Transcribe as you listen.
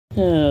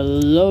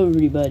Hello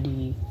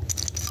everybody,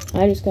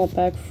 I just got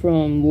back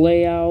from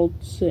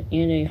layouts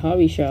in a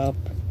hobby shop.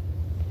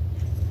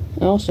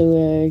 I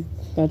also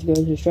got to go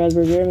to the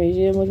Strasbourg Air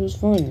Museum, which was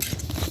fun.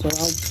 So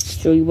I'll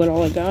show you what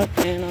all I got,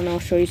 and I'll now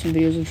show you some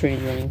videos of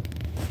trains running.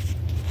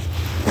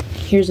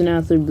 Here's an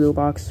Athlete Blue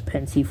Box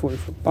Pen C44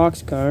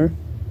 boxcar.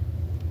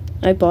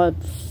 I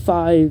bought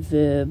 5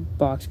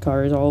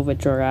 boxcars, all of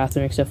which are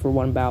Athlete except for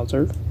one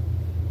Bowser.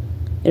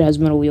 It has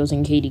metal wheels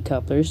and KD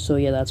couplers, so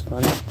yeah, that's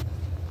fun.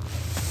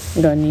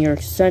 We got a New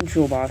York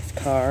Central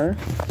boxcar,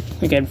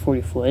 again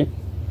 40 foot,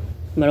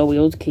 metal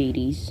wheels,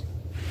 KDs.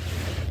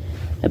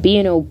 A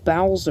B&O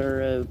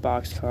Bowser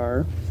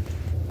boxcar,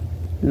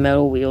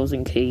 metal wheels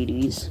and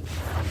KDs.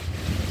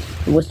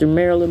 A Worcester,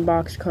 Maryland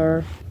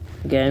boxcar,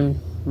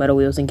 again metal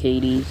wheels and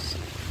KDs.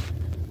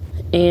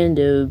 And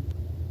a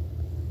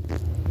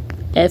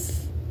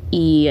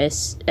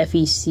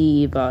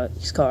FEC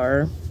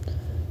boxcar.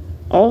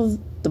 All of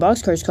the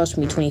boxcars cost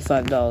me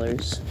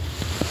 $25.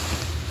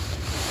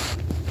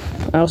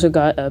 I also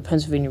got a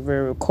Pennsylvania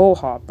Railroad coal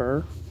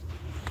hopper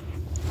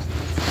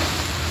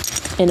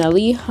and a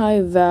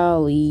Lehigh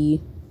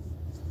Valley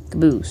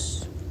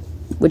caboose,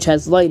 which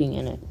has lighting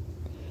in it,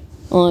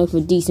 along with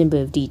a decent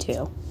bit of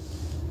detail.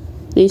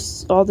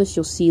 All this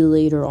you'll see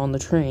later on the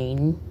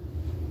train.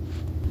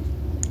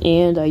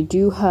 And I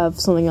do have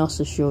something else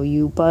to show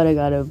you, but I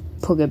gotta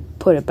put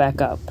it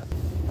back up.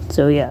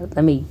 So yeah,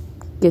 let me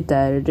get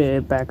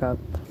that back up.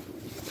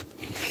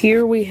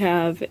 Here we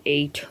have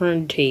a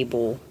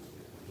turntable.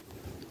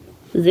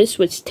 This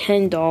was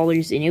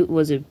 $10, and it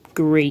is a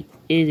great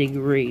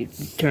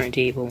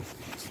turntable.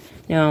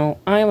 Now,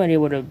 I'm not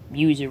able to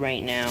use it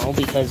right now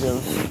because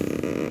of,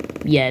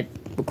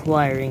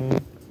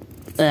 requiring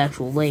the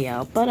actual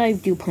layout, but I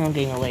do plan on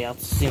getting a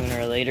layout sooner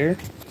or later.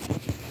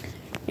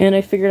 And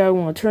I figured I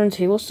want a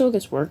turntable, so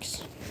this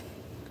works.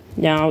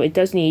 Now, it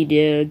does need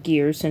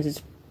gear, since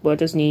it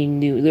does need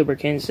new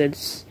lubricant,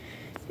 since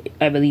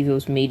I believe it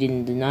was made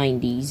in the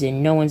 90s,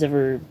 and no one's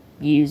ever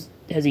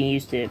hasn't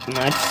used it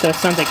much, so it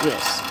sounds like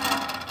this.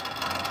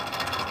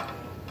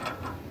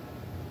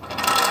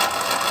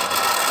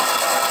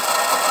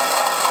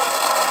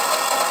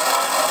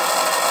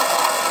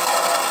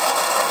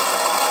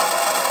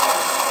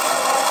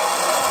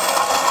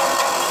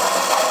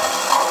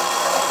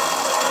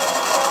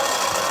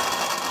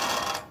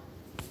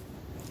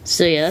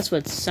 So yeah, that's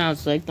what it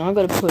sounds like. Now I'm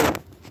gonna put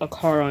a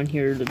car on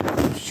here to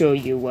show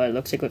you what it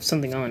looks like with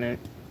something on it.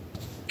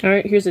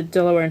 Alright, here's a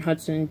Delaware and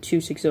Hudson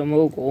 260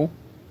 Mogul.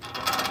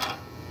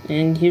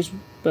 And here's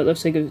what it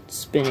looks like it's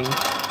spinning.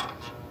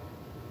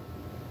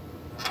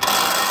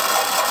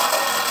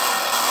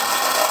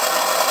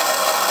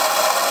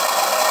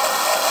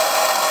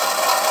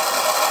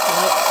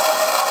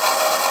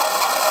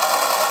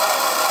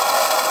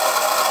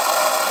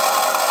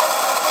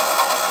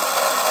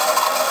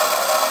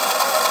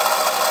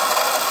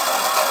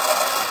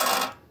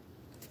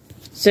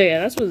 So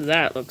yeah, that's what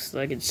that looks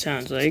like, it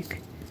sounds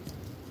like.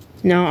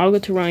 Now I'll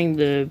get to running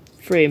the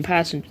freight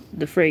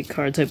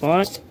cards I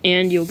bought,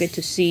 and you'll get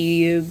to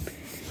see a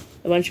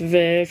bunch of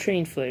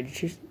train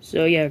footage.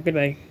 So yeah,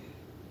 goodbye.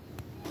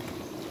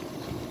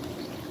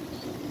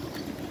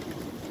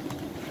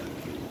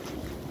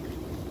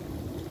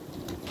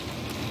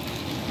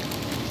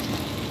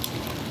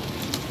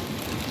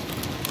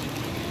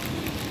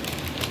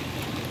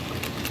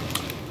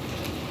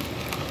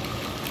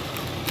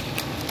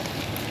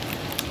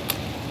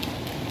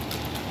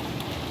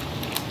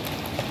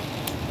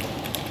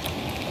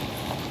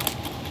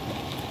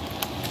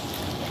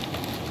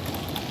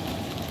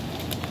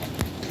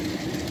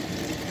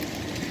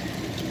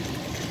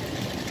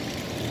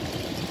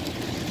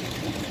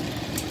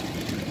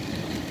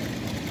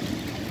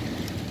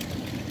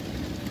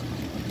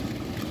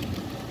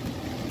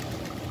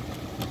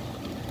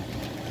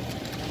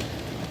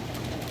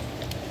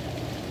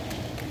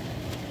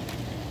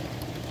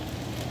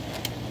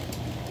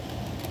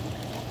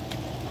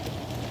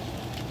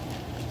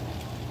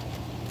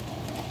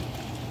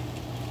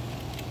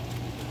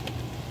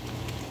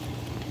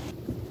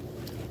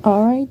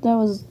 Alright, that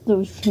was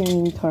those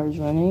train cars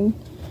running.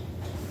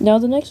 Now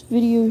the next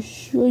video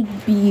should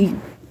be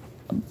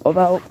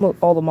about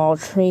all the mall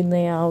train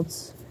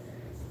layouts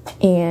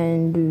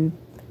and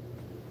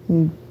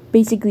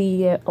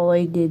basically all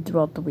I did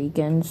throughout the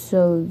weekend.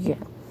 So yeah,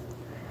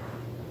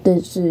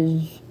 that's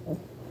the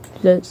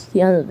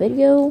end of the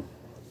video,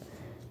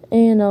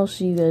 and I'll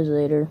see you guys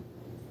later.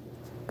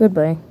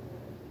 Goodbye.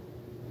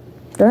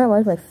 Don't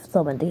like my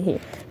thumb into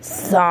here.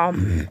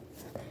 Thumb.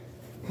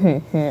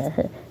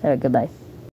 Goodbye.